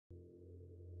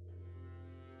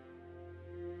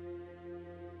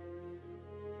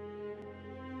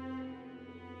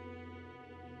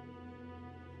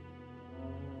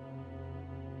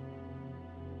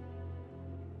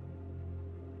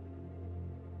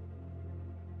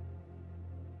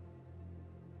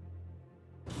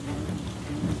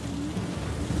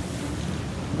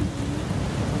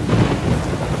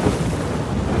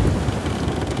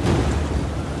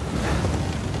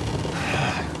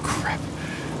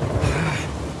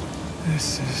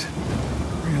This is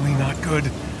really not good.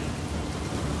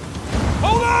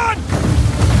 Hold on!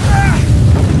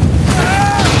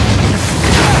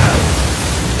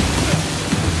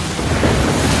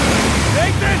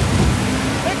 Nathan!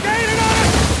 They're gaining on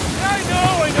us! I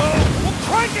know! We'll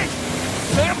crank it!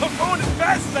 Sam, I'm going as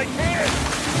fast as I can!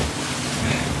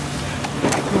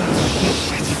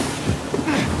 Shit.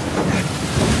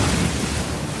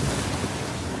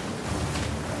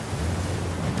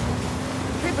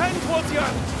 Keep heading towards the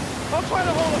island. I'll try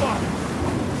to hold them off.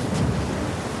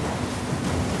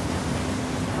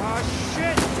 Oh,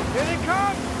 shit! Here they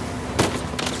come!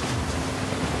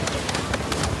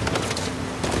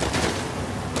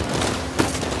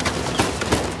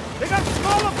 They got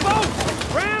smaller boats!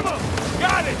 Ram them!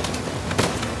 Got it!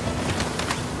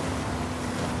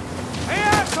 Hey,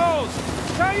 assholes!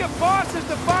 Tell your bosses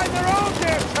to find their own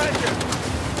damn treasure!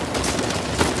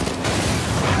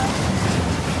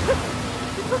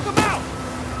 You took them out!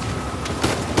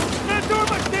 Not doing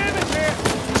much damage here!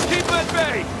 Just keep them at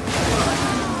bay!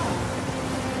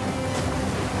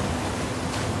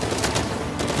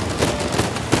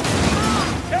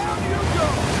 Down you go!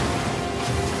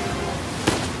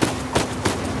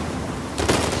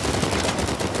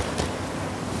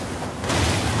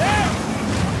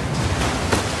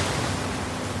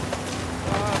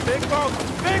 Big boat!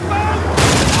 Big boat!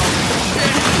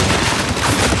 Shit!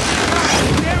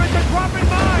 Damn it, they're dropping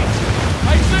mines!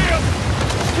 I see them!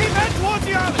 Keep heading towards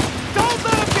the island! Don't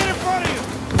let them get in front of you!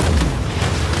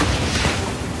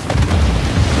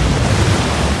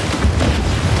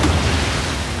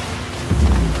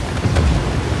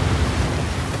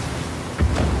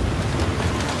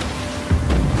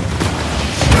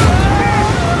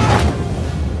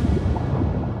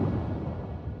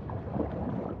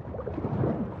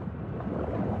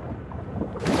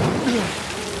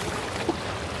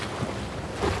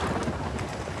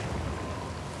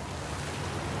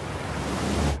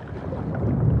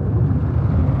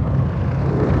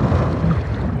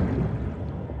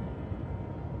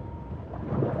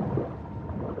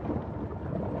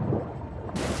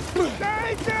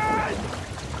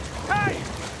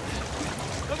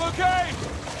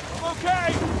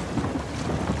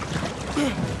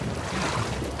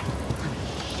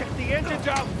 Shit, the engine's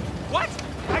out! What?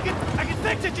 I can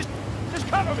fix it! Just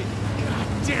cover me! God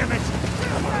damn it!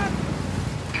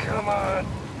 Come on!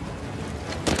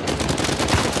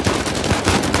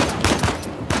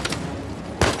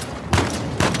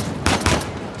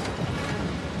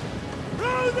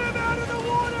 Throw them out of the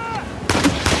water!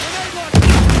 Grenade launcher!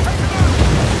 Take them out!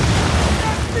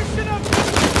 That's fixing up!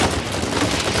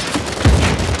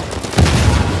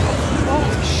 Oh,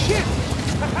 shit!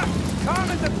 Calm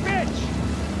as a bitch!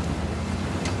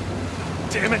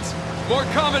 Damn it! More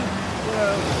coming!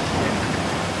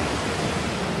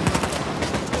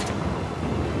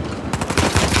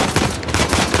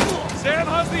 Sam,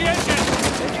 how's the engine?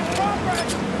 Making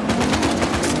progress!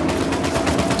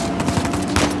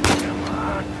 Come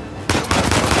on!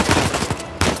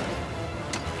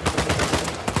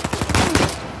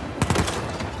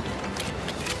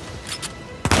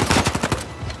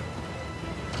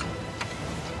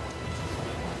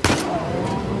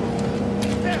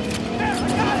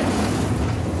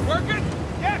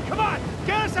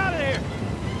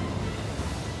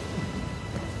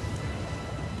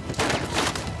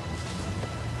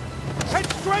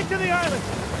 Straight to the island!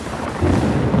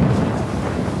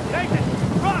 Nathan!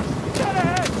 Ross! Get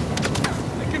ahead!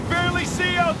 I can barely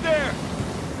see out there!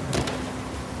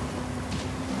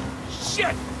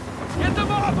 Shit! Get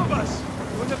them off of us!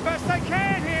 Doing the best I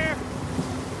can here!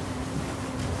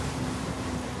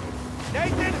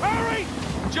 Nathan, hurry!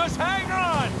 Just hang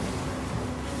on!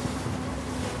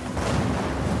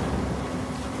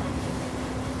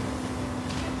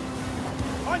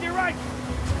 On your right!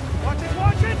 Watch it,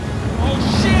 watch it! Oh,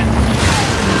 shit!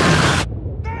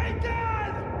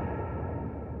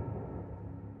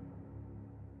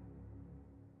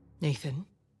 Nathan?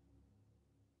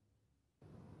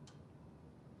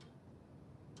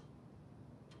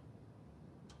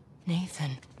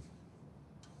 Nathan?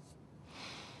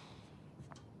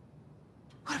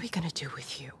 What are we gonna do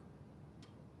with you?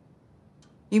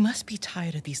 You must be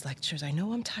tired of these lectures. I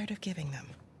know I'm tired of giving them.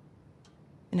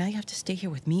 And now you have to stay here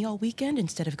with me all weekend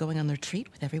instead of going on the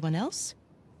retreat with everyone else?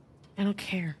 I don't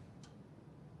care.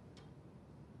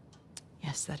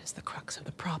 Yes, that is the crux of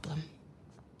the problem.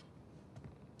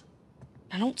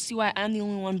 I don't see why I'm the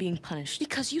only one being punished.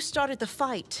 Because you started the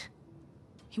fight.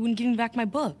 He wouldn't give me back my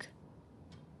book.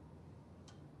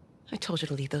 I told you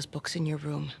to leave those books in your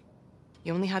room.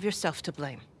 You only have yourself to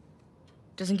blame.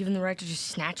 Doesn't give him the right to just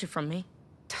snatch it from me.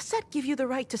 Does that give you the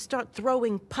right to start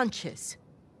throwing punches?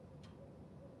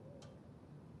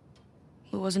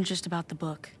 It wasn't just about the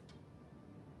book.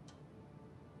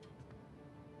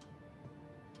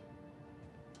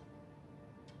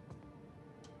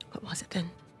 What was it then?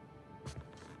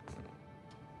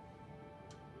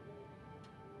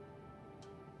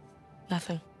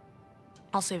 Nothing.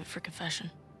 I'll save it for confession.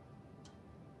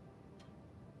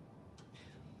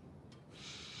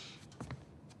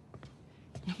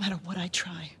 No matter what I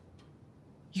try,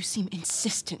 you seem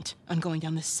insistent on going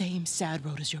down the same sad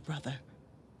road as your brother.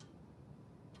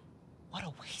 What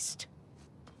a waste.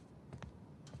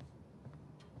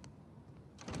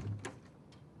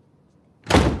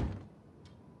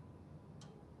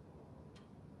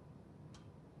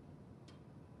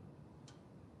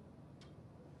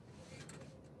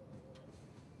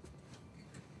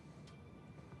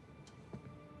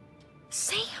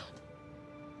 Sam!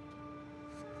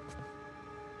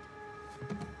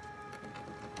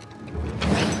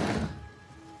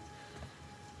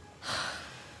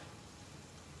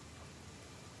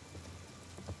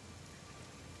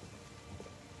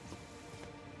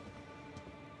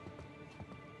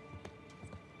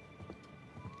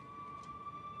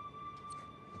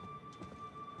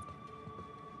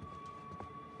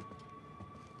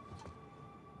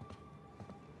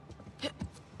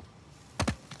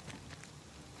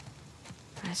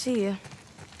 I see you.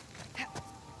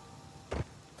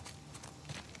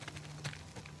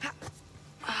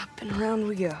 Up and around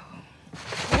we go.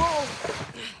 Whoa!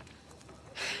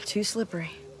 Too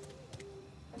slippery.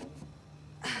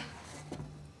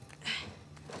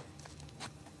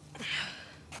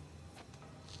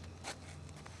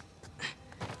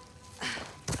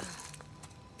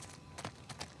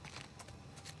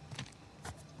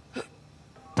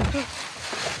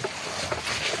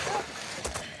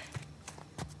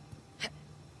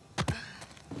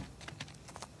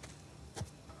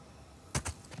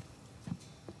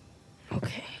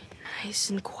 Okay, nice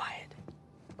and quiet.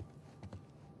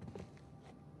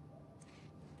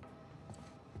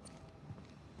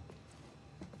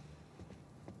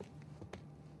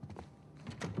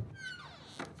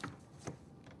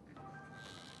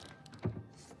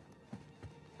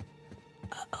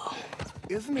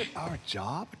 Isn't it our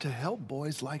job to help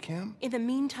boys like him? In the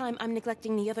meantime, I'm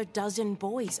neglecting the other dozen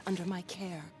boys under my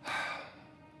care.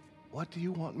 What do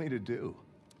you want me to do?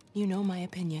 You know my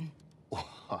opinion.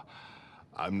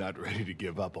 I'm not ready to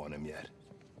give up on him yet.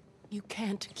 You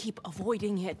can't keep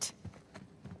avoiding it.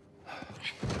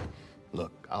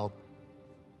 Look, I'll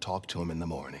talk to him in the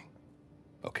morning,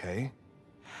 okay?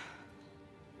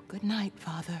 Good night,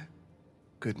 Father.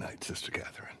 Good night, Sister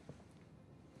Catherine.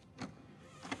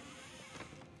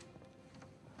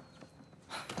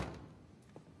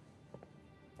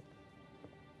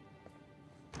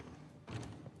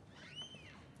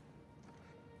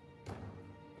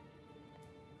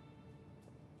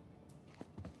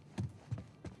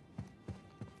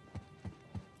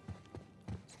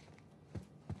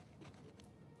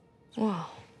 Whoa,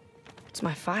 it's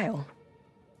my file.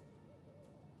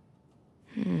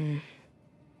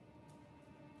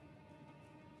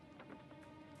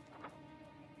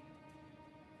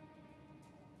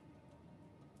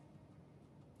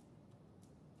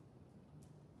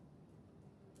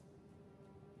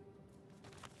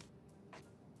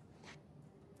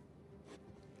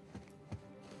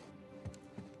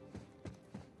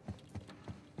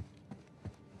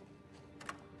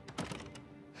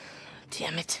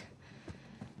 Damn it.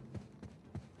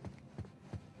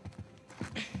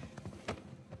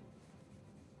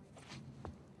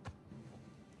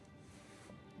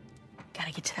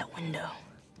 Gotta get to that window.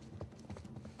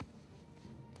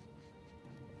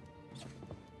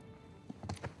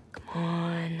 Come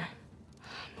on.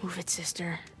 Move it,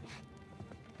 sister.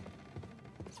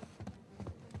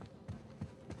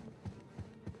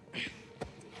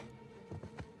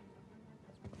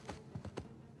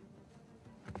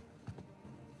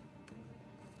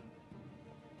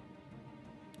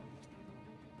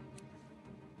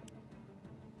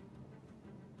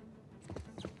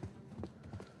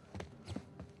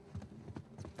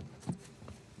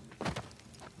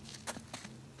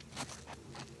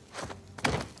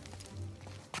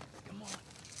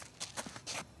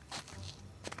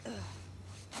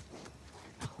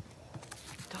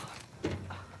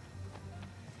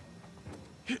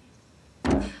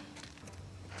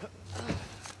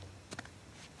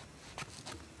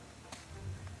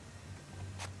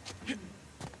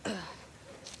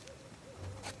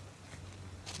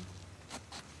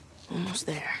 Almost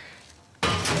there.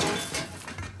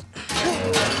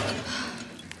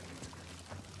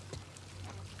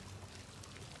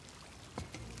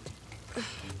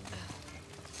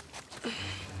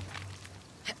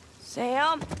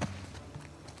 Sam?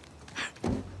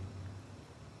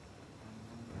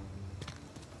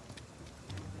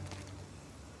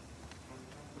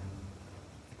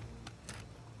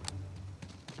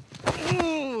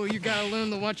 gotta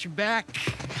learn to watch your back.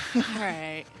 All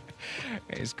right.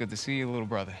 Hey, it's good to see you, little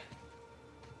brother.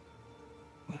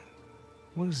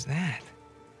 What is that?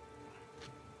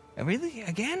 Really?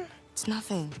 Again? It's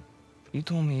nothing. You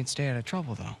told me you'd stay out of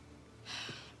trouble, though.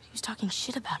 He was talking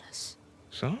shit about us.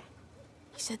 So?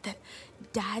 He said that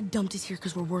Dad dumped us here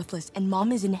because we're worthless, and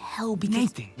Mom is in hell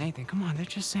because... Nathan, come on. They're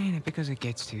just saying it because it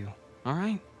gets to you, all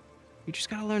right? You just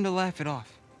gotta learn to laugh it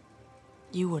off.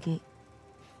 You wouldn't.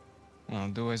 Well,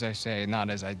 do as I say, not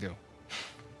as I do.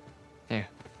 Here.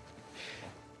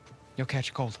 You'll catch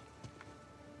a cold.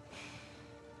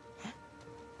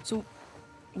 So,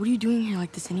 what are you doing here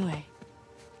like this anyway?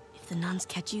 If the nuns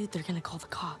catch you, they're gonna call the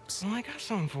cops. Well, I got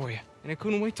something for you, and I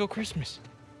couldn't wait till Christmas.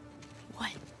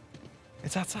 What?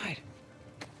 It's outside.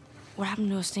 What happened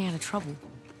to us staying out of trouble?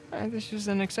 This is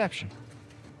an exception.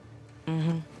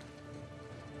 Mm-hmm.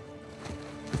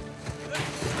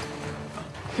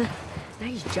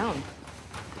 Nice jump.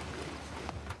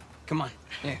 Come on.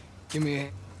 Yeah, give me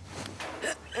a...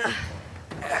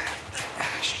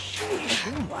 Sheesh,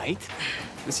 you might.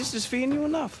 The sister's feeding you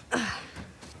enough.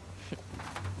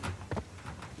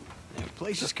 The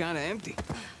place is kind of empty.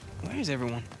 Where's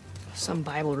everyone? Some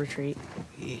Bible retreat.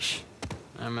 Yeesh.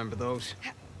 I remember those.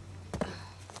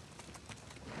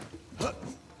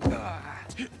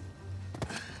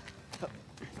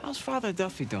 How's Father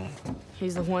Duffy doing?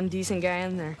 He's the one decent guy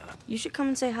in there. You should come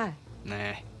and say hi. Nah,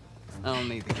 I don't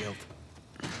need the guilt.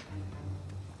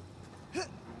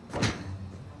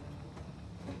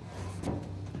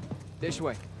 This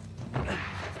way.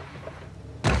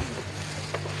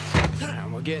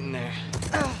 We're getting there.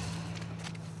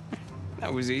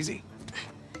 That was easy.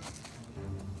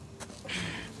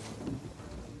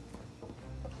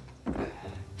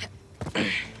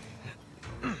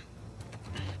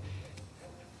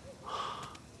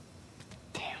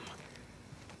 Damn.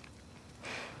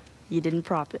 You didn't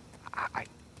prop it.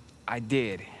 I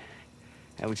did.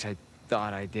 At least I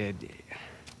thought I did.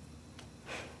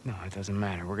 No, it doesn't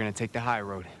matter. We're gonna take the high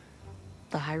road.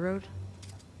 The high road?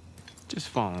 Just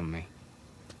follow me.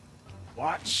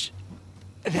 Watch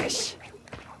this.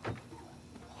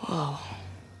 Whoa.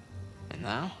 And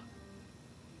now,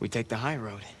 we take the high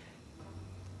road.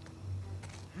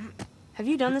 Have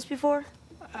you done this before?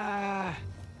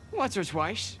 Once or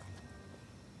twice.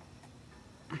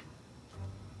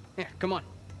 Here, come on.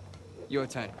 Your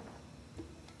turn.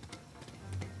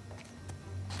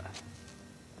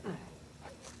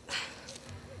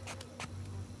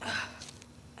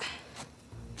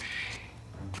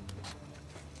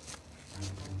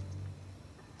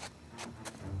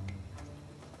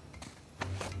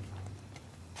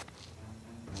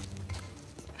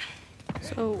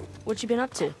 So, what you been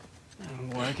up to?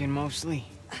 Working mostly.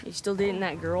 You still dating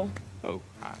that girl? Oh,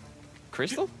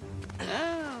 Crystal?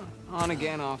 On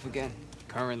again, off again.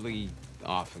 Currently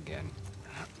off again.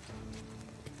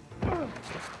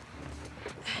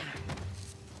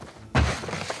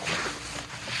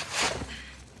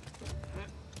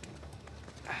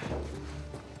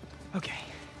 Okay.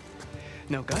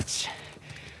 No guts.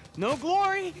 No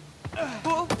glory.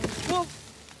 Whoa, whoa.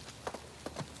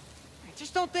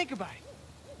 Just don't think about it.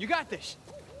 You got this.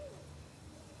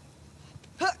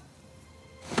 I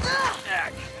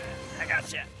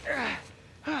gotcha.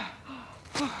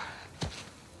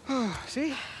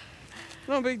 See?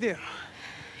 No big deal.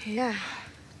 Yeah.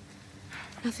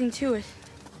 Nothing to it.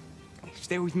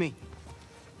 Stay with me.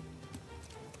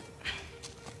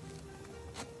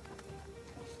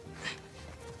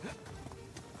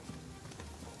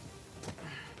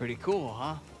 Pretty cool,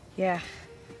 huh? Yeah,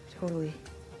 totally.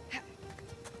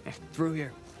 Through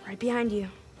here. Right behind you.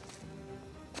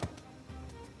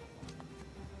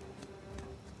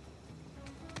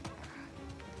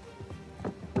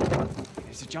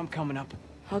 There's a jump coming up.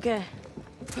 Okay.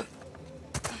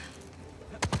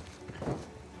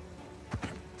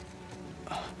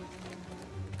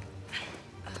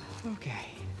 Okay.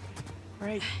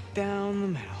 Right down the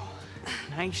middle.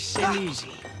 Nice and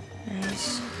easy.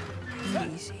 Nice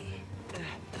and easy.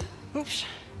 Oops.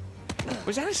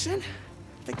 Was that a sin?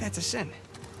 I think that's a sin.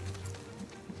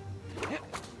 Yep.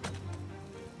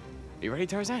 You ready,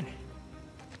 Tarzan?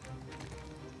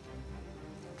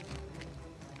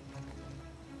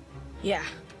 Yeah.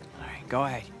 All right, go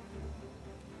ahead.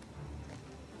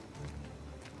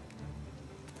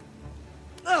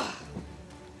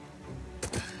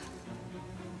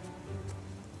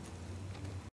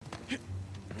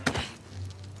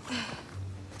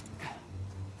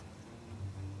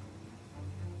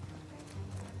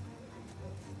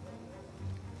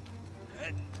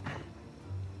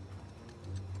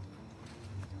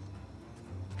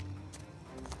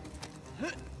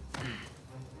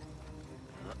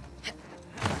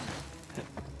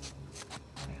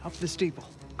 up the steeple.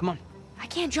 Come on. I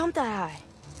can't jump that high.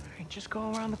 All right, just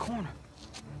go around the corner.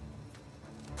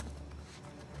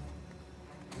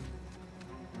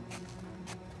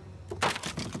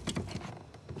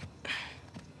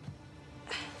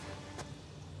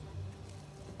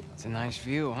 It's a nice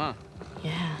view, huh?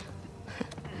 Yeah.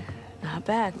 Not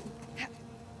bad.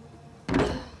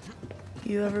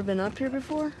 You ever been up here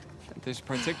before? At this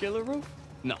particular roof?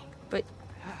 No. But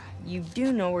you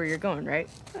do know where you're going, right?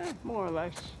 More or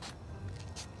less.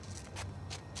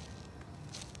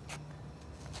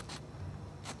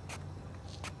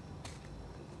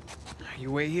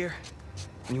 You wait here,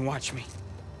 and you watch me.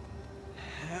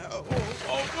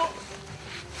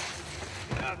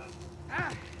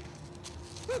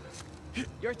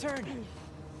 Your turn.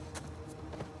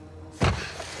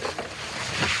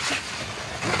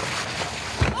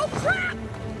 Oh, crap!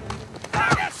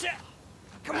 Ah, that's it!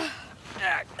 Come on.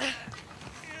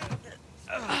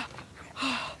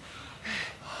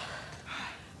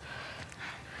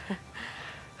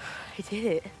 I did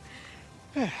it.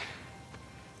 Of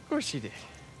course you did.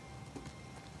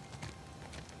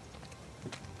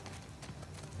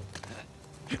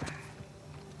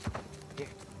 Here,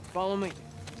 follow me.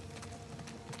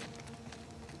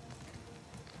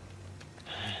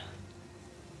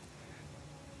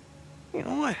 You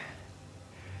know what? How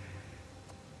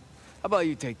about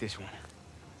you take this one?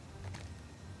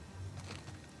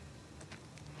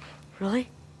 Really?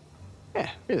 Yeah,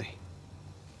 really.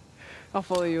 I'll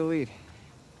follow your lead.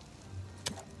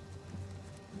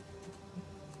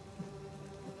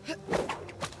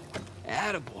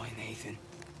 Attaboy, Nathan.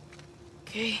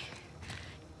 Okay.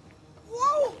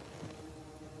 Whoa!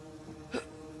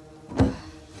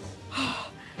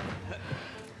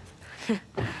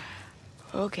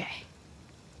 Okay.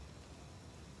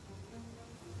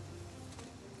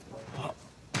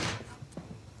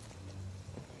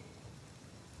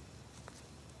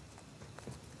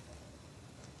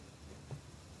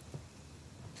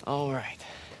 All right.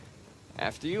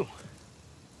 After you.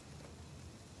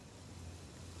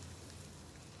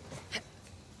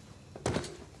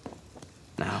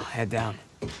 Now, head down.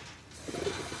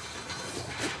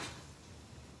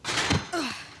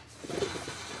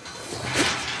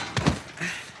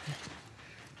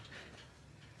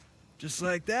 Just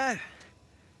like that,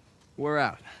 we're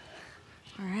out.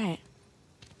 All right.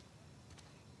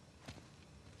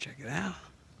 Check it out.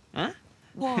 Huh?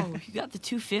 Whoa, you got the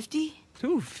 250?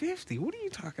 250? What are you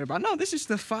talking about? No, this is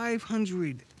the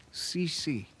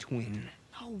 500cc twin.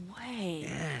 No way.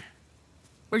 Yeah.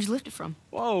 Where'd you lift it from?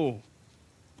 Whoa.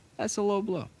 That's a low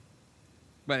blow.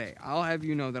 But hey, I'll have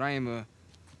you know that I am a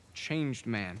changed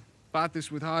man. Bought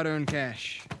this with hard-earned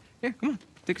cash. Yeah, come on,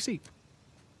 take a seat.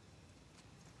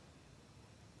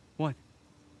 What?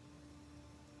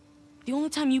 The only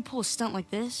time you pull a stunt like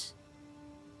this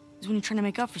is when you're trying to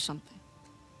make up for something.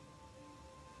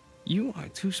 You are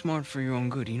too smart for your own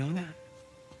good, you know that?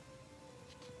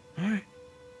 All right.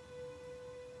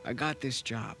 I got this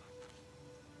job.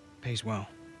 Pays well.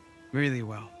 Really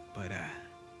well. But, I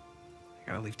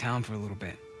gotta leave town for a little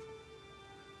bit.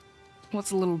 What's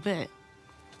a little bit?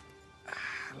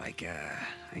 Like,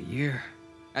 a year.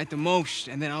 At the most,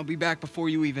 and then I'll be back before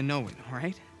you even know it, all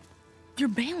right? You're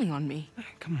bailing on me.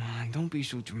 Come on, don't be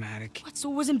so dramatic. What,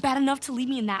 so it wasn't bad enough to leave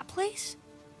me in that place?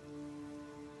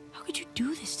 How could you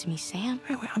do this to me, Sam?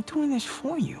 Wait, I'm doing this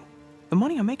for you. The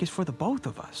money I make is for the both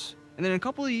of us. And then in a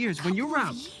couple of years, when you're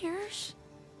out... Years?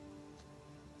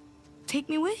 Take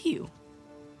me with you.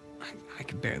 I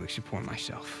can barely support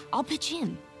myself. I'll pitch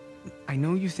in. I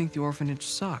know you think the orphanage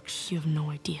sucks. You have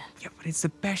no idea. Yeah, but it's the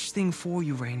best thing for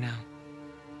you right now.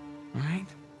 All right?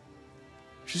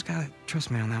 Just gotta trust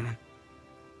me on that one.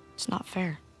 It's not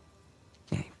fair.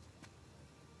 Hey,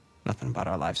 nothing about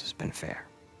our lives has been fair.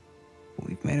 But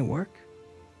we've made it work,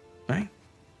 right?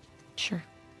 Sure.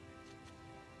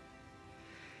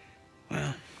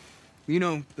 Well, you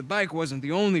know, the bike wasn't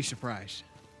the only surprise.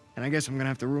 And I guess I'm gonna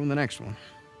have to ruin the next one.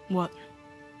 What?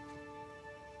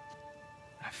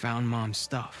 I found Mom's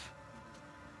stuff.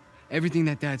 Everything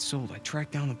that Dad sold, I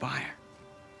tracked down the buyer.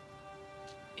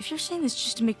 If you're saying this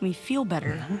just to make me feel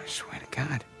better... I swear to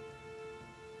God.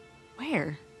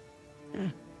 Where? Yeah.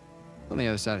 On the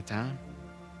other side of town.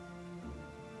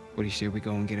 What do you say we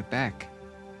go and get it back?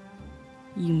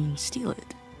 You mean steal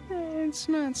it? It's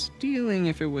not stealing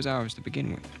if it was ours to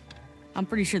begin with. I'm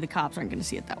pretty sure the cops aren't gonna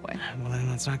see it that way. Well, then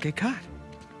let's not get caught.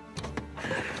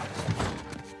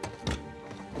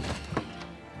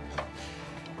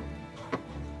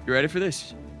 You ready for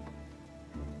this?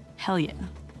 Hell yeah.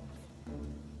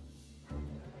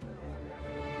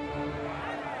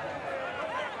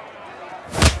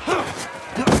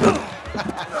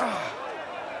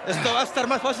 Esto va a estar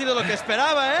más fácil de lo que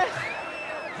esperaba, ¿eh?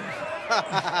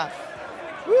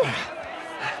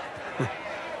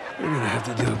 We're gonna have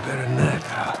to do it better than that,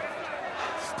 pal.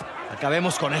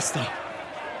 Acabemos con esto.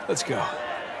 Let's go.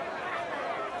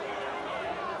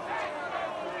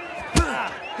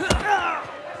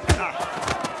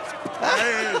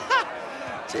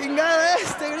 Chingada,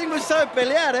 este gringo sabe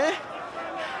pelear, ¿eh?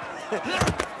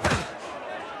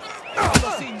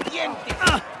 ¡Sin dientes!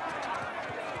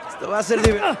 Esto va a ser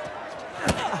divertido.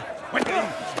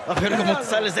 A ver cómo te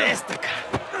sales de esta, cara.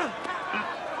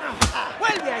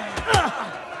 ¡Vuelve ahí!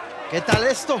 ¿Qué tal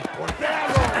esto?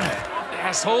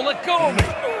 Asshole, let go of me!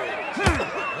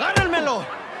 ¡Gánenmelo!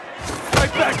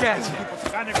 Right back at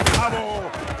you! ¡Gane,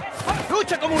 bravo!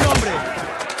 ¡Lucha como un hombre!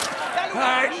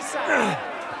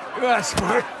 That's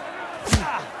smart.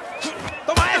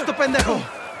 ¡Toma esto, pendejo!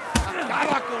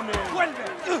 ¡Acaba con él! ¡Vuelve!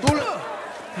 Tú lo...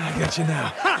 I got you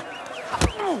now.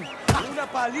 ¡Una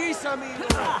paliza, amigo!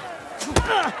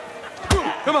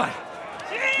 Come on.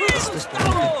 Esto es para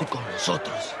verte con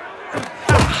nosotros.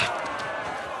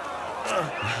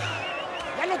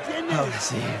 ¡Ya lo tienes! Ahora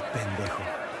sí, pendejo.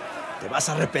 Te vas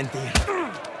a arrepentir.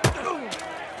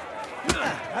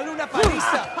 ¡Dale una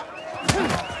paliza!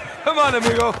 Come on,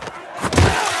 amigo.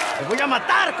 ¡Te voy a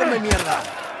matar, come mierda!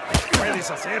 ¡Puedes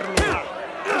hacerlo!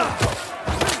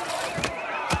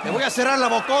 ¡Te voy a cerrar la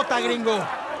bocota, gringo!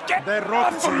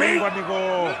 ¡Derrota su lengua,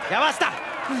 amigo! ¡Ya basta!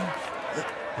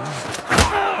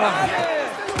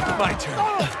 My turn.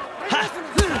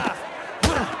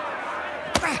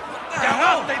 ¡Ya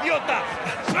basta, idiota!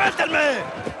 ¡Suéltenme!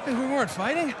 Hey, we weren't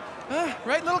fighting. Huh?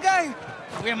 Right, little guy?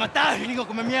 ¡Te voy a matar, gringo,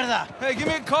 come mierda! Hey, give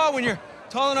me a call when you're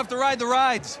tall enough to ride the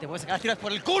rides. ¡Te voy a sacar a tiras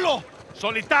por el culo!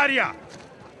 ¡Solitaria!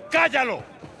 ¡Cállalo!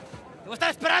 ¡Te voy a estar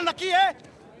esperando aquí, eh!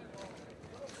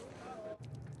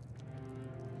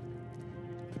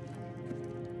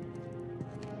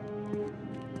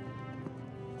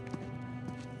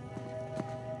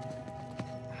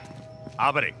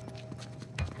 ¡Abre!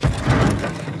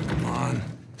 Come on.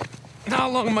 How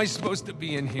long am I supposed to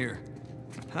be in here?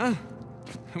 Huh?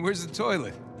 Where's the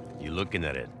toilet? You looking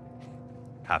at it?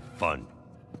 Have fun.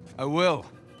 I will.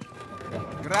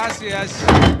 Gracias.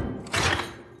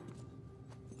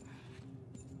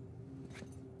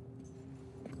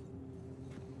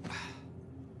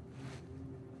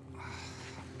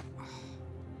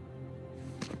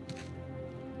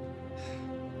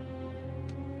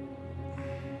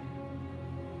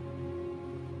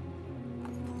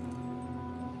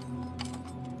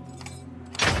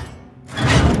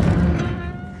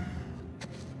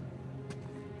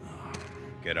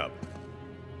 Get up.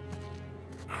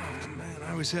 Oh, man,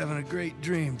 I was having a great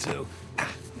dream, too.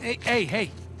 Hey, hey,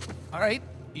 hey. All right,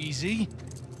 easy.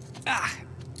 Ah.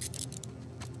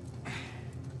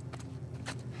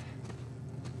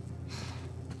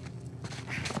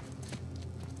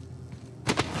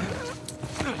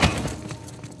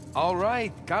 All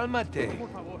right, cálmate.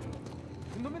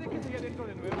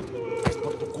 Es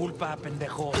por tu culpa,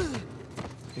 pendejo.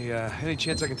 Hey, any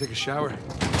chance I can take a shower?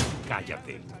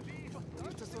 Cállate.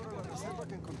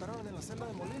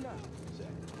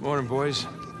 Morning, boys.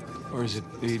 Or is it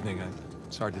the evening?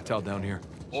 It's hard to tell down here.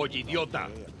 Oye, idiota.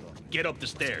 Get up the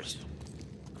stairs.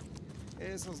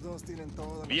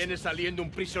 Viene saliendo un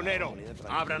prisionero.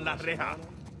 Abran la reja.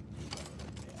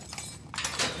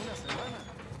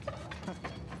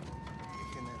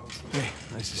 Hey,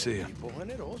 nice to see you.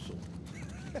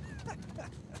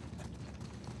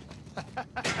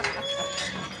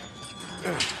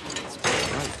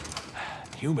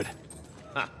 Humid.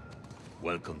 Ha.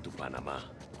 Welcome to Panama.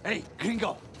 ¡Hey,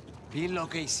 gringo! Vi lo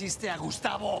que hiciste a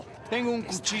Gustavo. Tengo un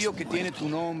cuchillo que tiene tu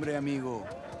nombre, amigo.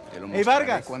 Te lo mostraré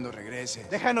Vargas. cuando regreses.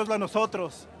 Déjanoslo a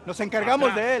nosotros. Nos encargamos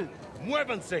Atrás. de él.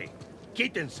 Muévanse.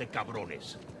 Quítense,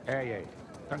 cabrones. Ey,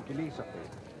 tranquilízate.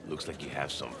 Looks like you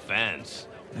have some fans.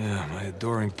 Yeah, my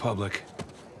adoring public.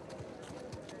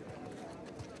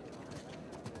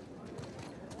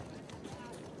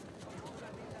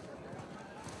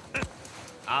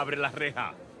 Abre la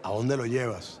reja. ¿A dónde lo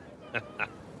llevas?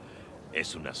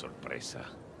 Es una sorpresa.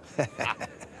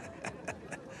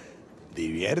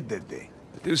 Diviértete.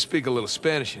 I do speak a little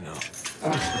Spanish, you know.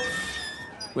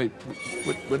 Wait,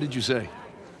 what did you say?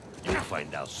 You'll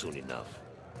find out soon enough.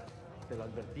 Te lo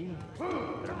advertí,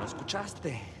 pero no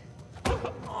escuchaste.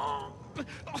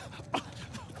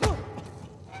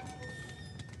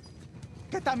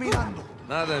 ¿Qué está mirando?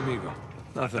 Nada, amigo.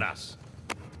 Nothing. Atrás.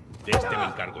 De este me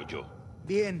encargo yo.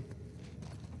 Bien.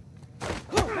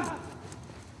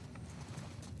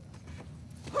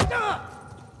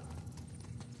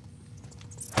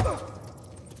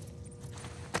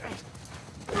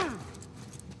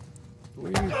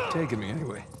 Where are you taking me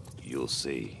anyway? You'll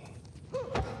see.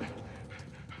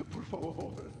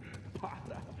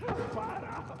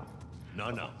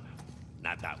 No,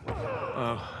 not that one.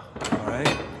 Oh, all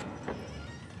right.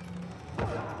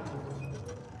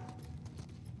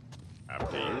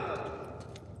 After you.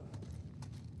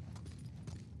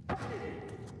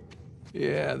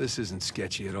 Yeah, this isn't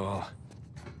sketchy at all.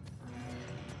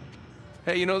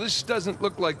 Hey, you know, this doesn't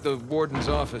look like the warden's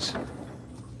office.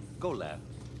 Go left.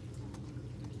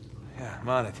 Yeah, I'm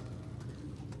on it.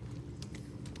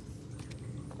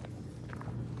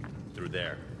 Through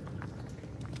there.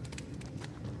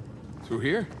 Through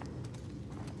here?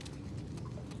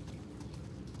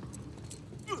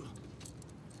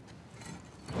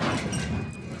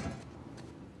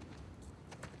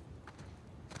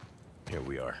 Here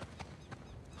we are.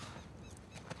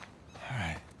 All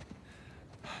right.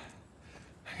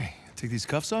 Hey, take these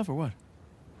cuffs off or what?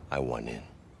 I want in.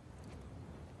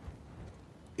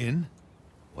 In?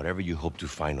 Whatever you hope to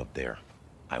find up there,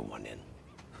 I want in.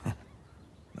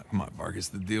 Now, come on, Vargas,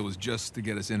 the deal was just to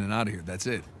get us in and out of here, that's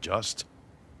it. Just?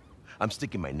 I'm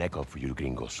sticking my neck out for you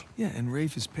gringos. Yeah, and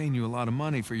Rafe is paying you a lot of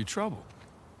money for your trouble.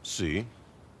 See?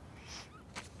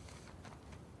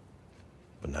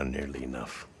 But not nearly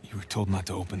enough. You were told not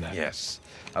to open that. Yes.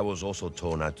 I was also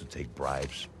told not to take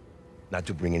bribes, not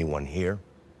to bring anyone here,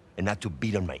 and not to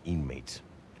beat on my inmates.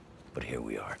 But here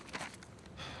we are.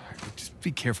 Just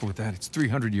be careful with that. It's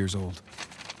 300 years old.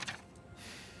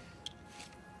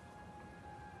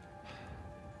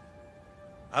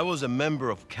 I was a member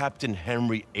of Captain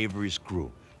Henry Avery's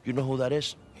crew. You know who that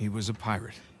is? He was a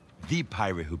pirate. The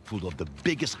pirate who pulled off the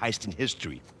biggest heist in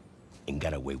history and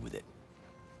got away with it.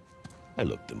 I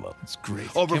looked him up. That's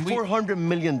great. Over Can we- $400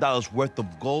 million worth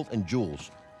of gold and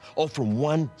jewels, all from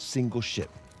one single ship.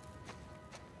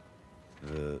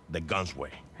 The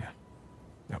Gunsway. Yeah.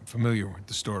 I'm familiar with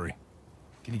the story.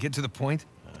 Can you get to the point?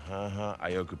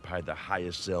 I occupied the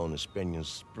highest cell in the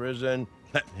Spaniards' prison.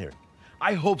 Here.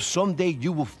 I hope someday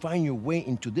you will find your way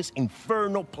into this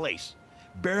infernal place,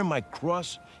 bear my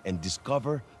cross, and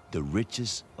discover the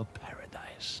riches of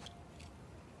paradise.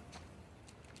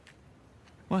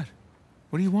 What?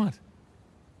 What do you want?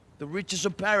 The riches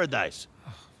of paradise.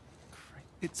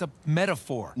 It's a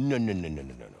metaphor. No.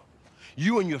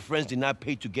 You and your friends did not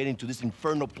pay to get into this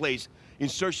infernal place in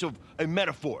search of a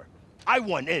metaphor. I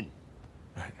want in.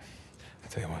 All right. I'll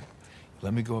tell you what.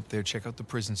 Let me go up there, check out the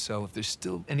prison cell. If there's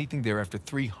still anything there after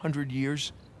 300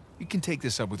 years, you can take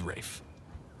this up with Rafe.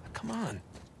 Come on.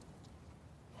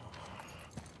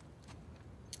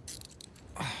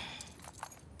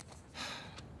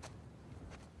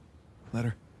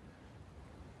 Letter.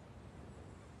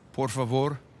 Por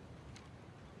favor.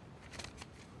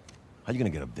 How you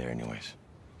gonna get up there anyways?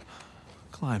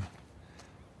 Climb.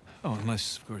 Oh,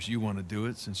 unless, of course, you want to do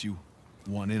it, since you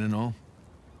want in and all.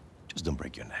 Just don't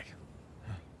break your neck.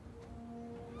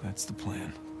 That's the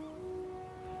plan.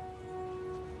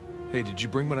 Hey, did you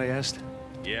bring what I asked?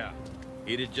 Yeah.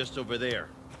 It is just over there,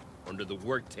 under the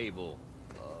work table,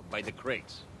 by the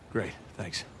crates. Great,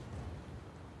 thanks.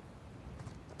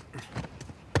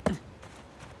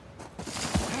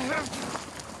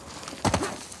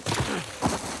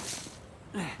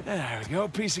 There we go,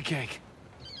 piece of cake.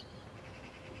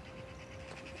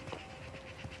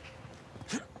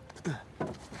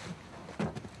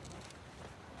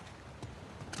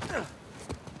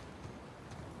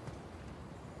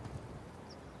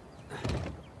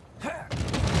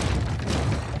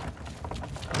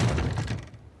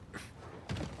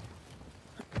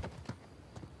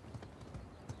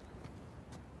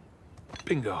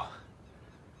 Bingo.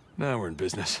 Now we're in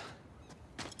business.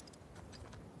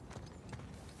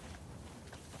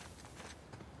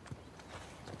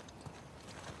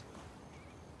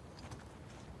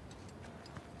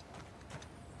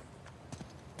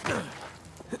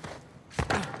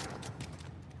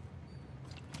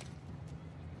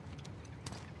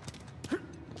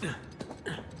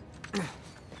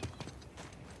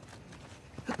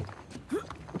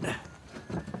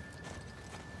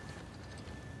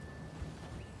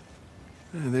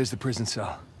 There's the prison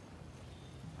cell.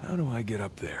 How do I get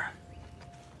up there?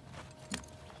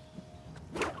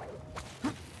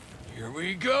 Here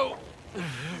we go.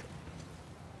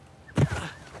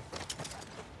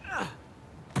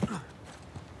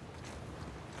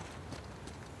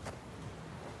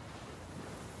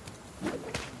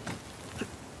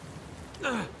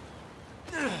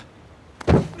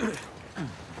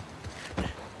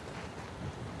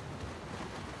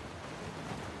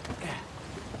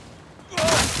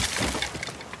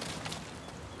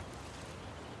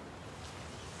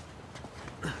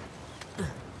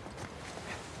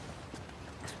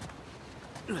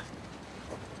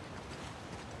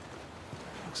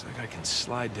 Looks like I can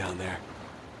slide down there.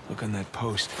 Look on that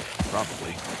post.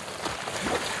 Probably.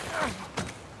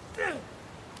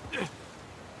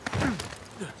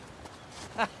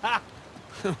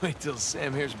 Wait till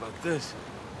Sam hears about this.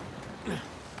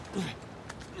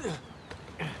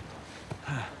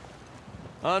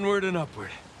 Onward and upward.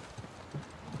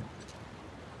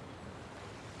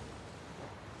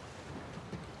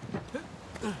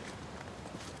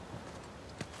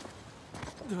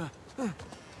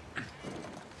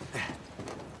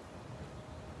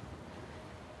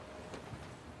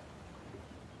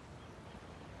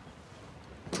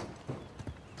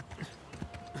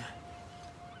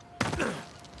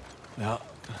 Well,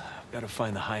 I've got to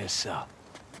find the highest cell.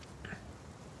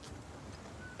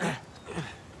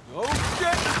 Oh,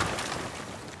 shit!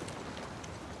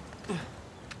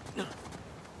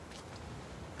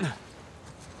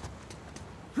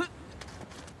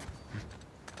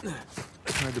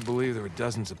 Hard to believe there were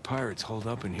dozens of pirates holed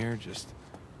up in here, just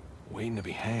waiting to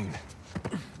be hanged.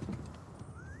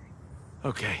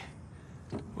 Okay,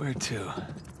 where to?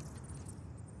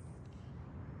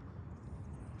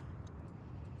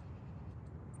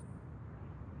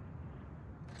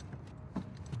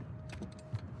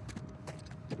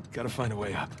 Gotta find a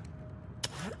way up.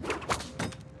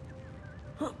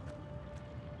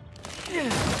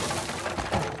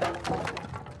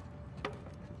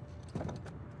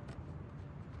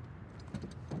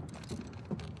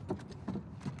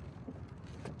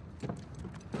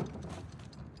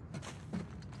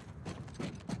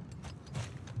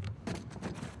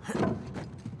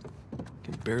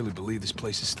 Can barely believe this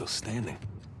place is still standing.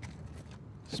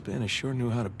 Spanish sure knew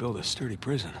how to build a sturdy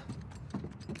prison.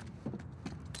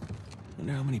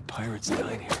 Wonder how many pirates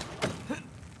died here.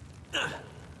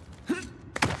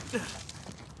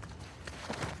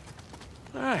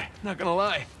 All right, not gonna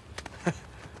lie.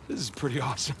 This is pretty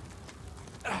awesome.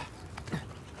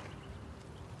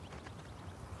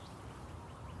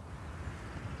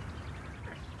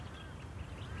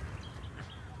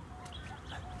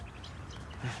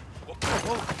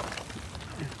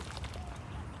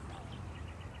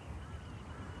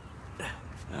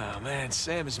 Oh man,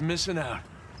 Sam is missing out.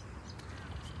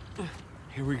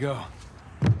 Here we go.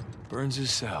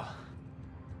 Burns' cell.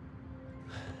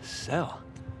 Cell?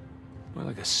 More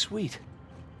like a suite.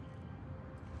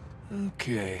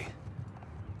 Okay.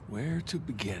 Where to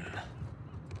begin?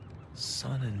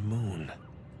 Sun and moon.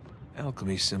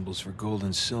 Alchemy symbols for gold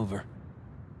and silver.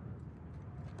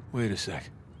 Wait a sec.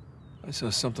 I saw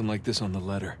something like this on the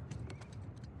letter.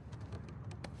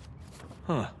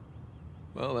 Huh.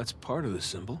 Well, that's part of the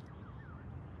symbol.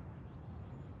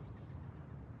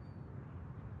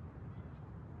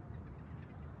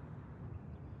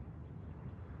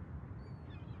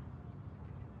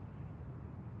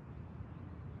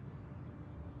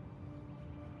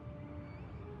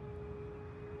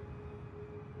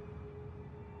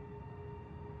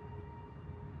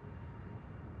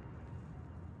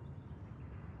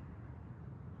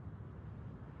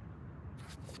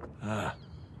 Ah,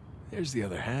 there's the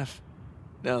other half.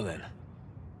 Now then.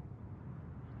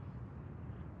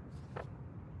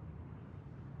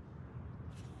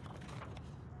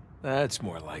 That's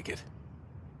more like it.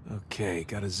 Okay,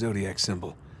 got a zodiac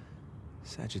symbol.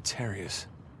 Sagittarius.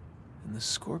 And the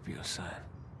Scorpio sign.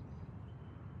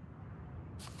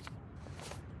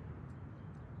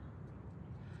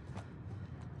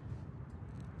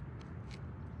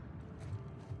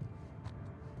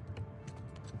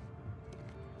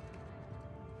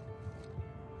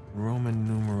 Roman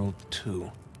numeral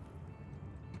 2.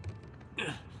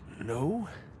 No?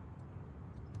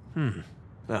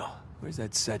 Now, where's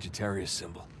that Sagittarius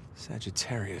symbol?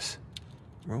 Sagittarius.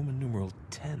 Roman numeral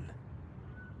 10.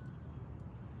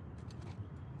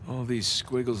 All these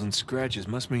squiggles and scratches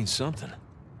must mean something.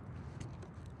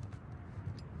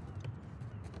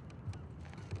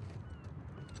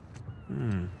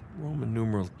 Roman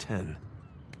numeral 10.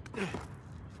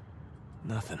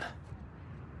 Nothing.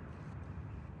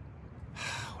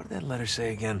 What did that letter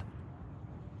say again?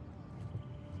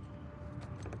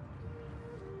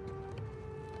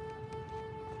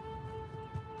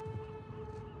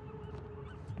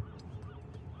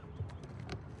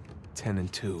 Ten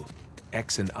and 2.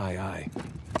 X and II.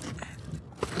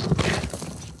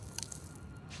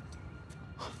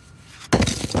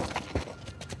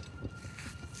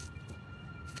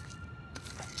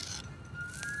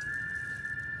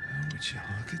 Would you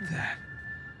look at that?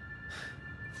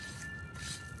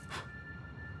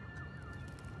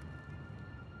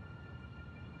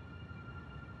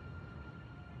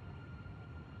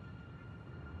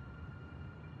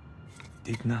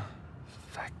 Digna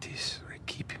factis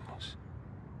recipimus.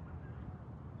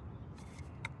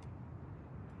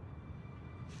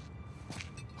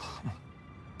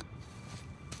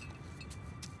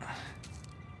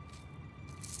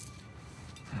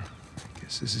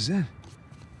 this is it. All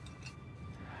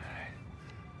right.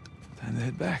 Time to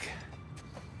head back.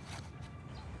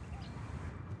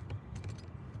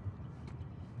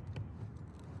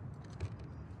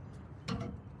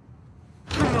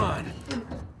 Come on!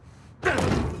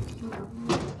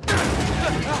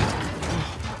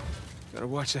 Gotta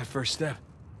watch that first step.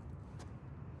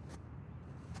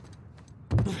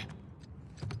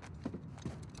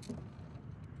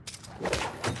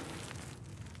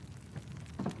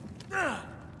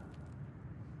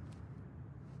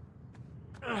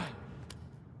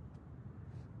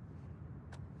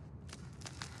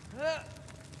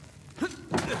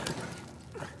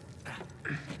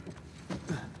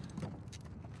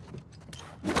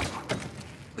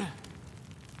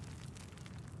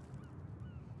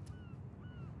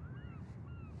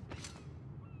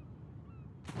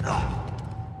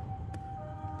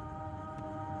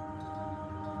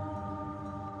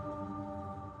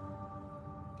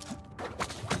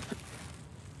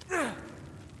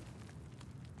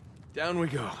 Down we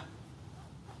go.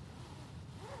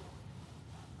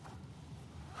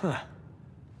 Huh.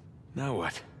 Now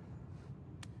what?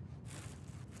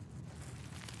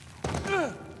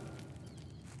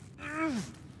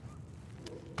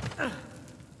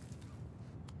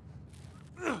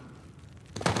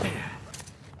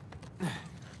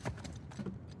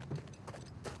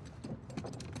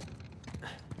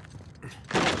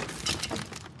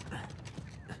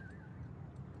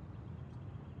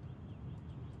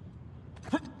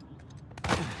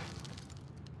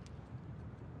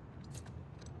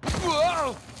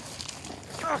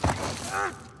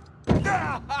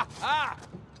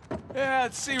 Yeah,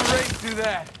 let's see Ray do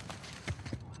that.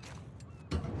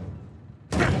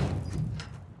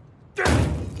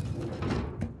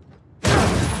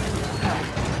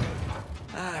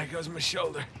 Ah, there goes my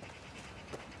shoulder.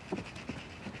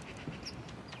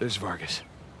 There's Vargas.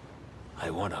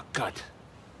 I want a cut.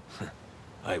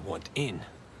 I want in.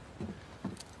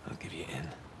 I'll give you in.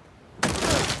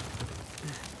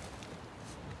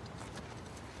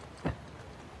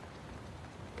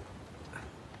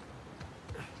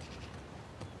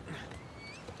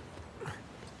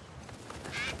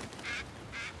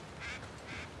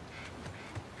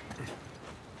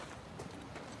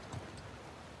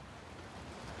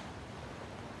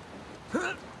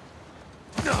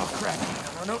 No, crap.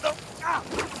 No. Ah!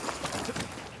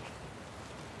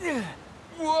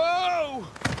 Whoa!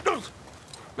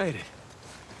 Made it.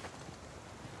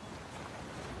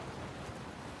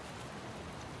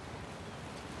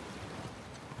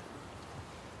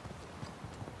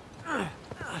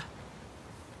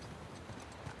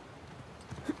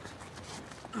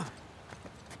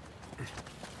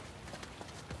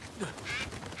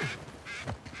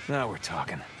 Now we're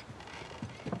talking.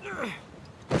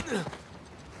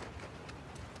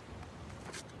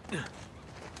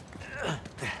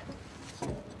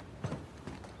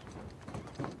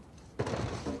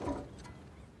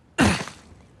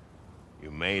 You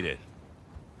made it.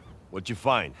 What'd you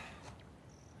find?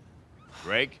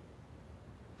 Greg?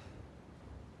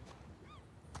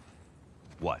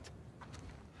 What?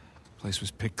 Place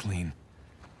was picked clean.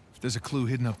 If there's a clue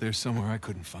hidden up there somewhere, I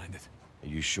couldn't find it. Are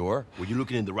you sure? Were you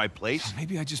looking in the right place?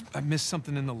 Maybe I missed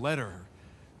something in the letter.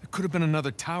 There could have been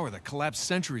another tower that collapsed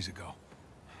centuries ago.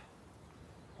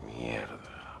 Mierda.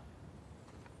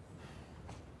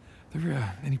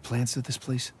 There any plans to this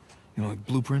place? You know, like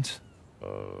blueprints?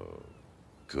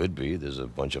 Could be. There's a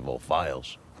bunch of old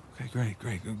files. Okay,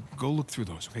 great. Go look through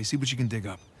those, okay? See what you can dig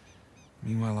up.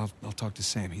 Meanwhile, I'll talk to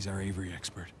Sam. He's our Avery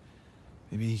expert.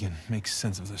 Maybe he can make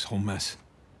sense of this whole mess.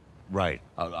 Right.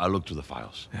 I'll look through the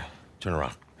files. Yeah. Turn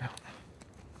around. Yeah.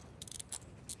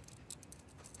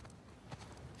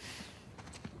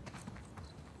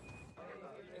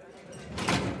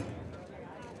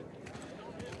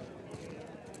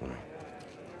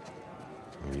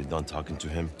 When you're done talking to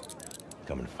him,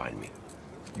 come and find me.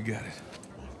 You got it.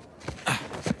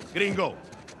 Gringo,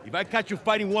 if I catch you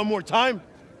fighting one more time,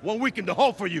 1 week in the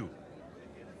hole for you.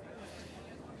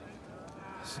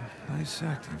 It's nice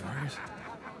acting, Vargas.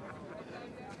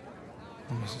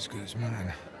 Almost as good as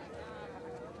mine.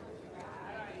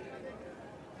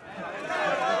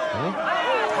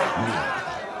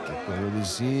 ¿Qué puedo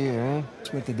decir, eh?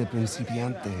 Suerte de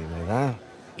principiante, ¿verdad?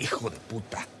 Hijo de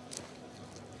puta.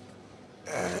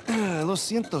 Lo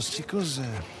siento, chicos.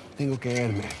 Tengo que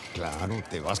irme. Claro,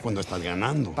 te vas cuando estás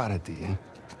ganando. Para ti, ¿eh?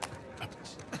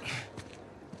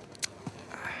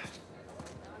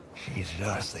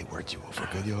 Jesus, they worked you over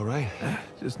good. You all right?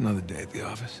 Just another day at the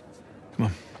office. Come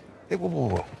on. Hey,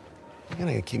 whoa. You're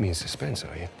gonna keep me in suspense,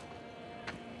 are you?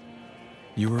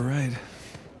 You were right.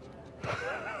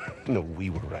 No, we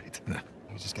were right. No,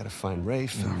 We just gotta find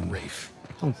Rafe. Rafe.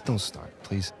 Don't start,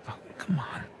 please. Oh, come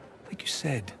on. Like you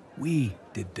said, we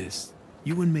did this.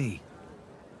 You and me.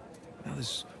 Now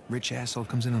this rich asshole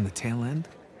comes in on the tail end?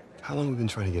 How long have we been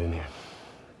trying to get in here?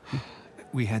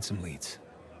 We had some leads.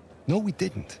 No, we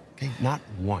didn't. Okay, not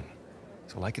one.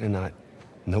 So like it or not,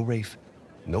 no Rafe,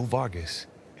 no Vargas,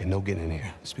 and no getting in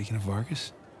here. Speaking of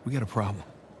Vargas, we got a problem.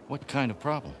 What kind of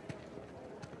problem?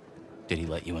 Did he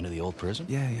let you into the old prison?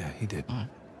 Yeah, he did. All right.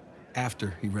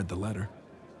 After he read the letter.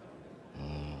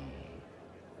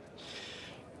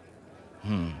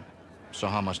 So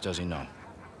how much does he know?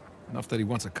 Enough that he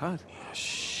wants a cut.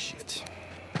 Shit.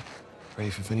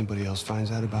 Rafe, if anybody else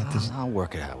finds out about this... I'll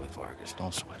work it out with Vargas.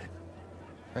 Don't sweat it.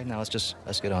 Right now, let's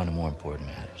get on to more important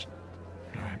matters.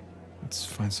 All right. Let's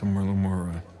find somewhere a little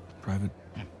more, private.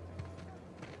 Yeah.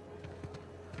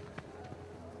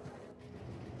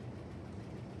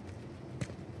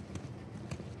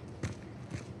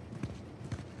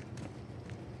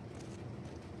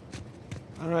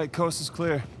 All right, coast is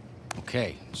clear.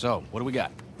 Okay, so what do we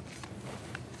got?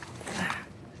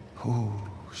 Oh,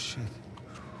 shit.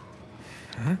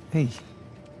 Huh? Hey.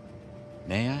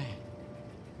 May I?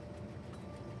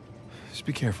 Just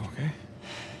be careful, okay?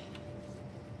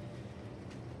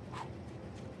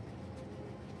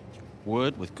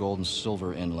 Wood with gold and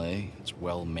silver inlay. It's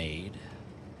well made.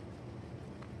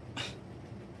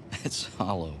 It's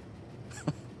hollow.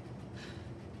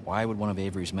 Why would one of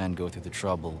Avery's men go through the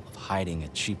trouble of hiding a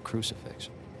cheap crucifix?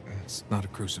 It's not a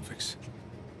crucifix.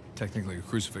 Technically, a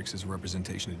crucifix is a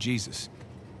representation of Jesus.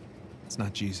 It's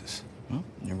not Jesus. Well,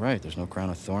 you're right. There's no crown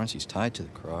of thorns. He's tied to the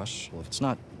cross. Well, if it's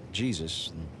not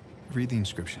Jesus, then... Read the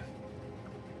inscription.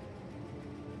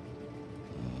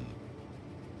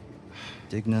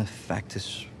 Digna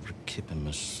factus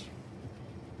recipimus.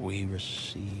 We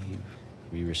receive...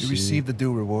 We receive the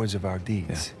due rewards of our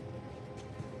deeds.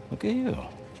 Yeah. Look at you.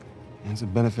 And it's a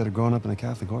benefit of growing up in a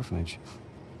Catholic orphanage.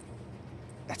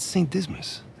 That's St.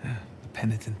 Dismas. Yeah, the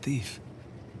penitent thief.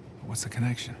 What's the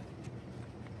connection?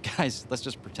 Guys, let's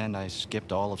just pretend I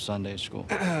skipped all of Sunday school.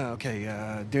 Okay,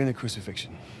 during the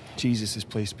crucifixion, Jesus is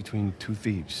placed between two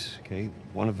thieves, okay?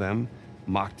 One of them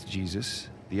mocked Jesus.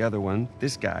 The other one,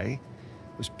 this guy,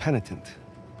 was penitent.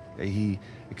 Okay? He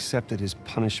accepted his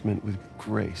punishment with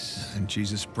grace. And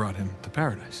Jesus brought him to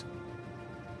paradise.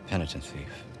 Penitent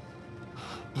thief.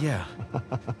 Yeah.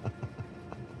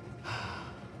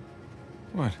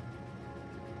 What?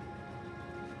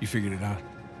 You figured it out?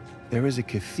 There is a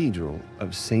cathedral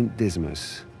of St.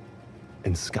 Dismas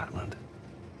in Scotland.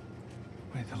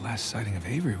 Wait, the last sighting of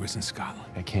Avery was in Scotland.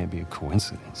 That can't be a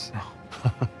coincidence. No.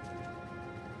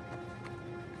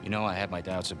 You know, I have my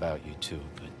doubts about you too,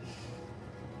 but...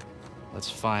 Let's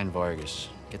find Vargas.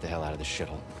 Get the hell out of this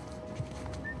shithole.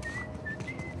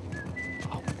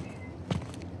 Oh.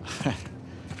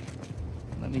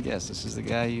 Let me guess, this is the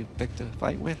guy you picked a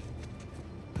fight with?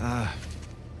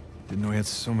 Didn't know he had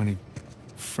so many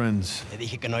friends. Te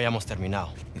dije que no habíamos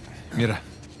terminado. Mira,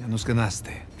 ya nos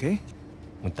ganaste, ¿ok?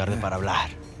 Muy tarde para hablar.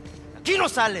 ¡Aquí no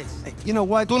sales! Hey, you know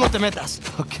what? Tú no te metas.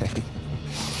 Okay.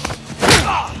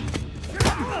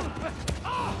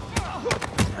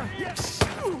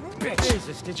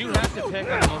 Jesus, did you have to pick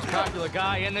on the most popular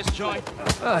guy in this joint?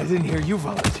 I didn't hear you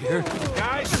volunteer.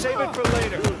 Guys, save it for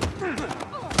later.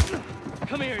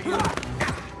 Come here, you.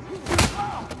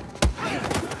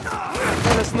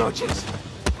 Buenas noches.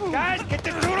 Guys, get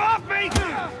this dude off me!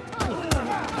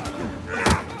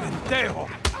 Pendejo.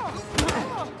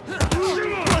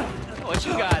 What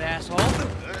you got, asshole?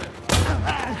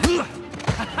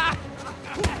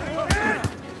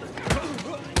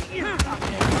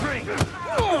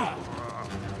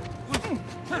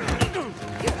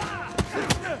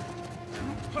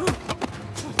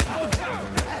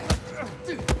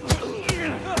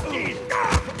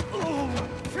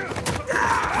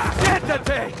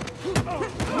 Siéntate!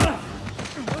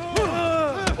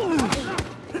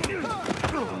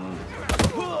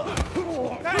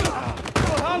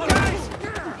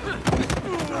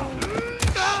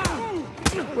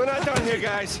 We're not done here,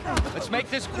 guys. Let's make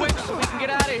this quick so we can get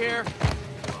out of here.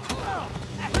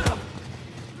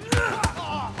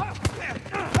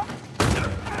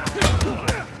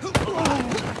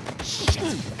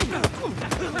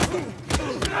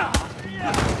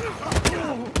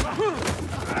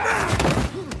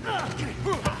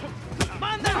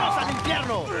 ¡Mándanos al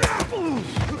infierno!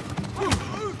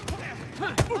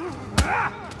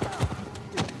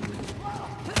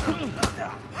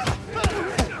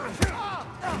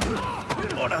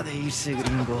 Hora de irse,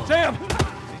 gringo. Sam!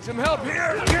 Need some help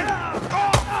here!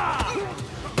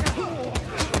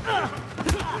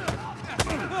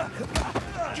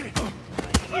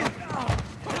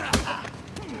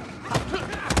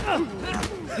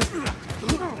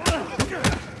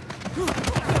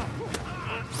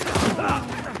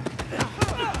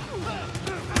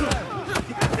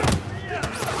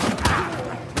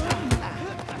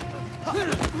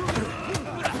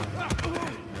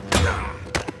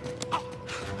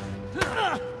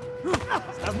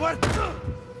 ¿Estás muerto?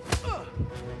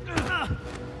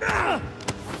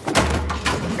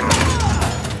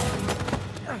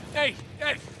 Hey,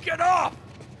 hey, get off!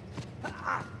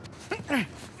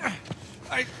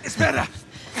 Ay, espera.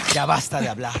 Ya basta de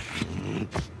hablar.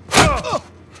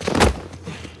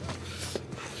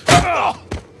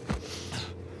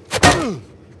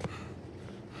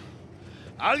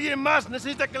 Alguien más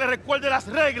necesita que le recuerde las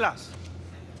reglas.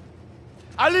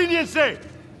 ¡Alíñense!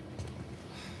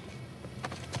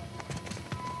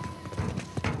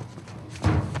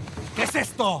 ¿Qué es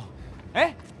esto?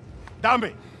 ¿Eh?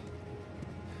 Dame.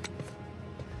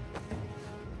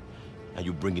 Are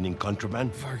you bringing in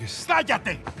contraband? Vargas.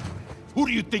 ¡Cállate! Who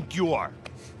do you think you are?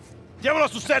 Llévalo a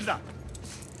su celda.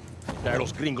 Trae a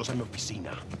los gringos a mi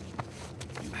oficina.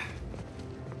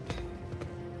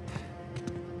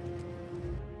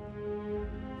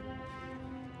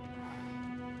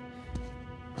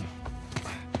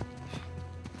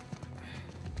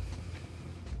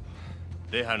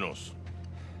 Déjanos.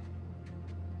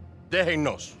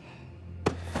 Déjennos.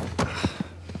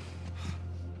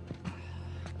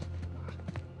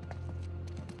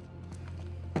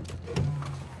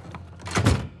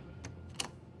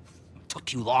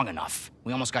 Took you long enough.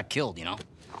 We almost got killed, you know?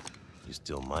 You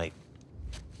still might.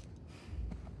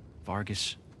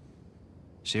 Vargas?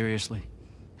 Seriously?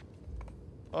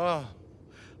 Oh,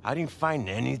 I didn't find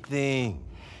anything.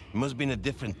 It must be in a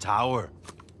different tower.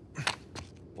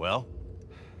 Well?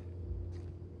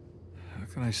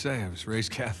 What can I say? I was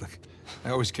raised Catholic. I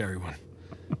always carry one.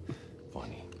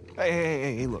 Funny.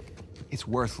 Hey, look. It's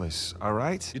worthless, all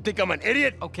right? You think I'm an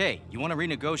idiot? Okay, you want to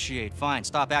renegotiate, fine.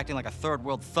 Stop acting like a third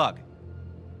world thug.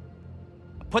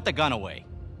 Put the gun away.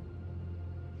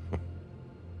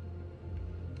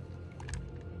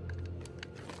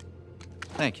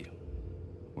 Thank you.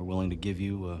 We're willing to give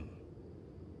you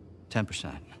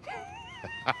 10%.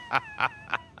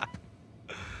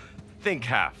 Think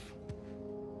half.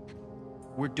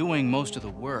 We're doing most of the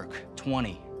work,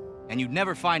 20, and you'd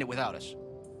never find it without us.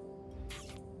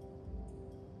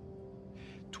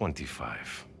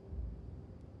 25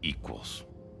 equals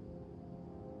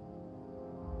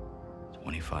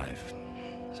 25.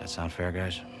 Does that sound fair,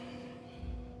 guys?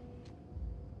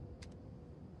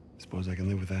 Suppose I can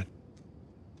live with that.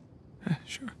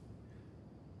 Sure.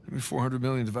 I mean, 400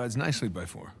 million divides nicely by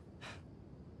 4.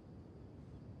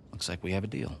 Looks like we have a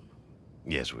deal.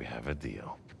 Yes, we have a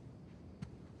deal.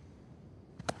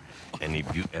 And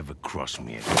if you ever cross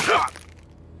me again...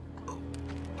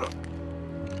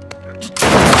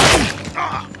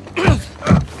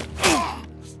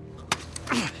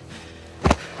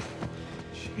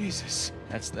 Jesus.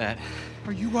 That's that.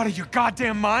 Are you out of your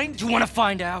goddamn mind? Do you want to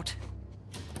find out?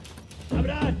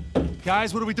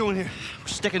 Guys, what are we doing here? We're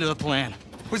sticking to the plan.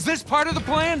 Was this part of the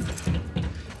plan?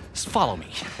 Just follow me.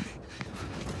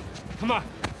 Come on.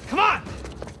 Come on!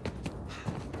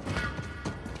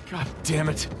 God damn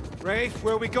it. Rafe,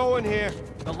 where are we going here?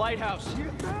 The lighthouse.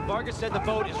 Vargas said the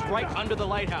boat is right under the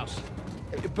lighthouse.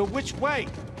 But which way?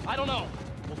 I don't know.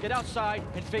 We'll get outside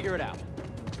and figure it out.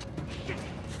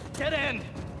 Get in!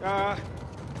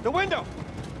 The window!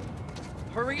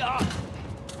 Hurry up!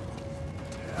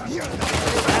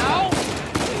 Ow!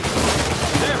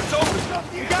 There, it's open!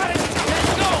 You got it!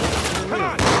 Let's go! Come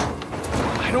on!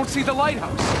 I don't see the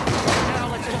lighthouse. Now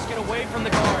let's just get away from the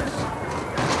guards.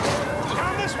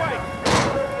 Down this way!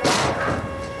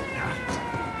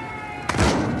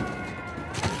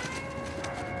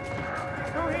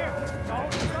 Through here!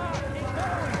 Don't stop! Keep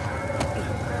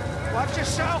going! Watch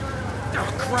yourself! Oh,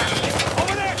 crap.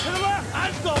 Over there, to the left!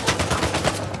 Alto!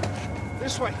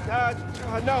 This way.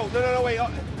 No, wait.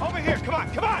 Over here, come on,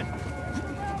 come on!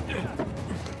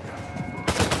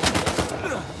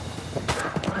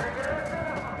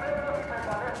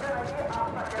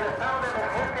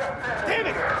 Damn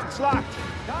it! It's locked.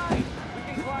 Guys, we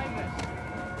can climb this.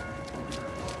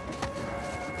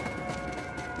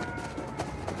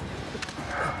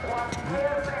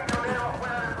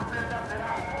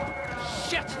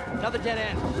 Shit! Another dead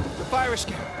end. The fire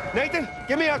escape. Nathan,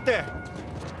 get me out there.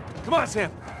 Come on,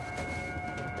 Sam.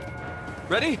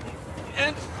 Ready?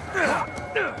 And...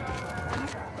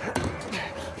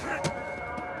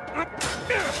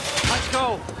 Let's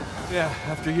go. Yeah,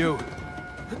 after you. Over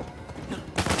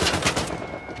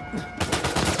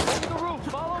the roof.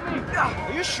 Follow me.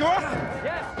 Are you sure?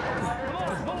 Yes. Come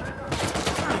on, move.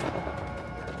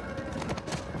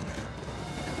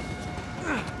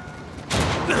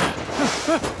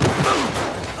 Shit.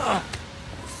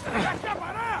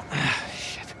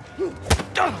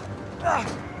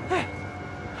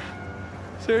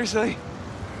 Seriously?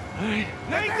 All right.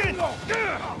 Nathan!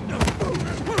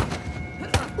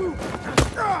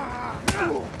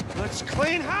 Let's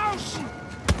clean house!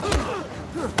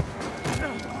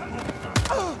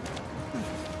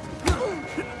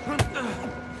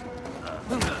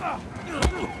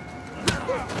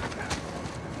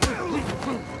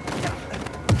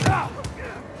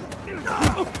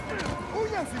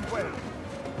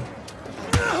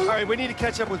 All right, we need to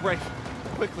catch up with Rafe.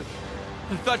 Quickly.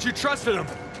 I thought you trusted him.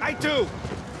 I do!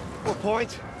 What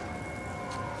point?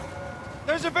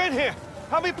 There's a vent here!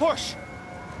 Help me push!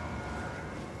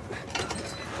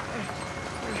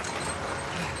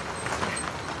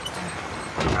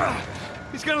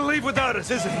 He's gonna leave without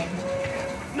us, isn't he?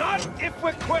 Not if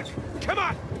we're quick! Come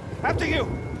on! After you!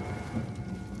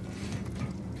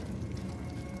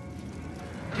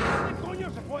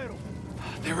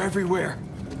 They're everywhere.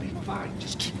 Fine,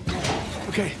 just keep going.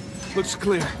 Okay, looks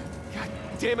clear. God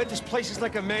damn it, this place is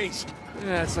like a maze.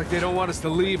 Yeah, it's like they don't want us to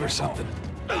leave or something.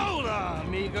 Hola,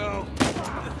 amigo.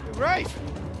 Rafe!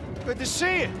 Good to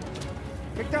see you.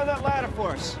 Kick down that ladder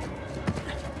for us.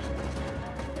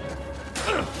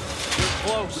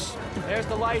 Close. There's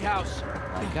the lighthouse.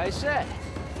 Like I said,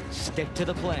 stick to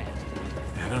the plan.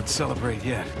 I don't celebrate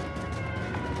yet.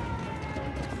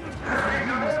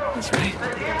 That's right.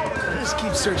 Just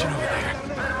keep searching over there.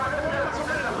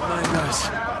 Mine does.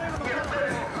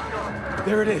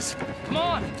 There it is. Come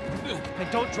on!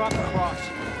 And don't drop the cross.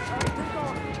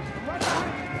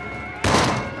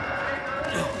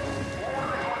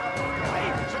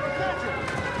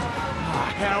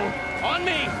 Hell. On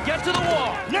me! Get to the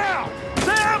wall! Now!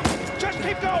 Sam! Just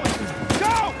keep going!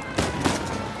 Go!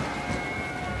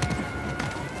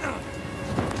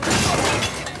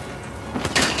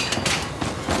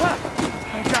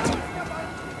 I got you.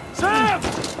 Sam!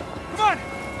 Come on!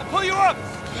 I'll pull you up!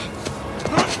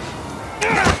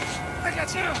 I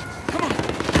got you! Come on!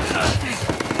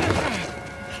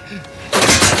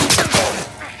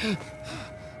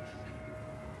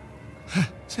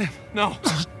 Sam, no.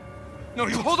 No,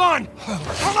 you hold on!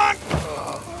 Hold on!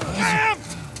 Sam!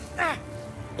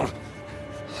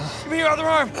 Give me your other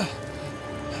arm!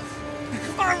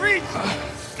 Come on, reach!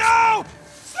 No!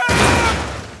 Sam!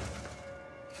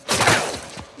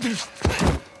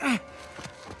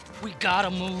 We gotta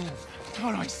move.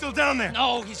 Oh, no, he's still down there.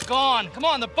 No, he's gone. Come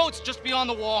on, the boat's just beyond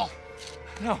the wall.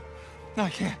 No, I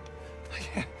can't.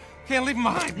 Can't leave him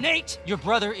behind. Nate, your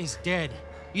brother is dead.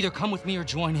 Either come with me or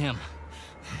join him.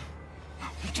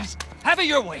 Just have it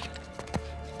your way.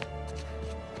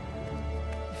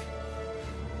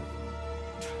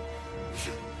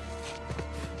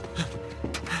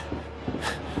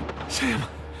 Sam.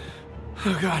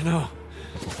 Oh, God, no.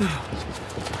 No.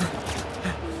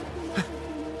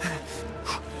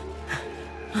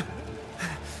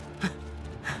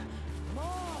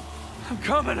 I'm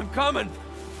coming. I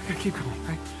gotta keep going,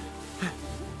 right?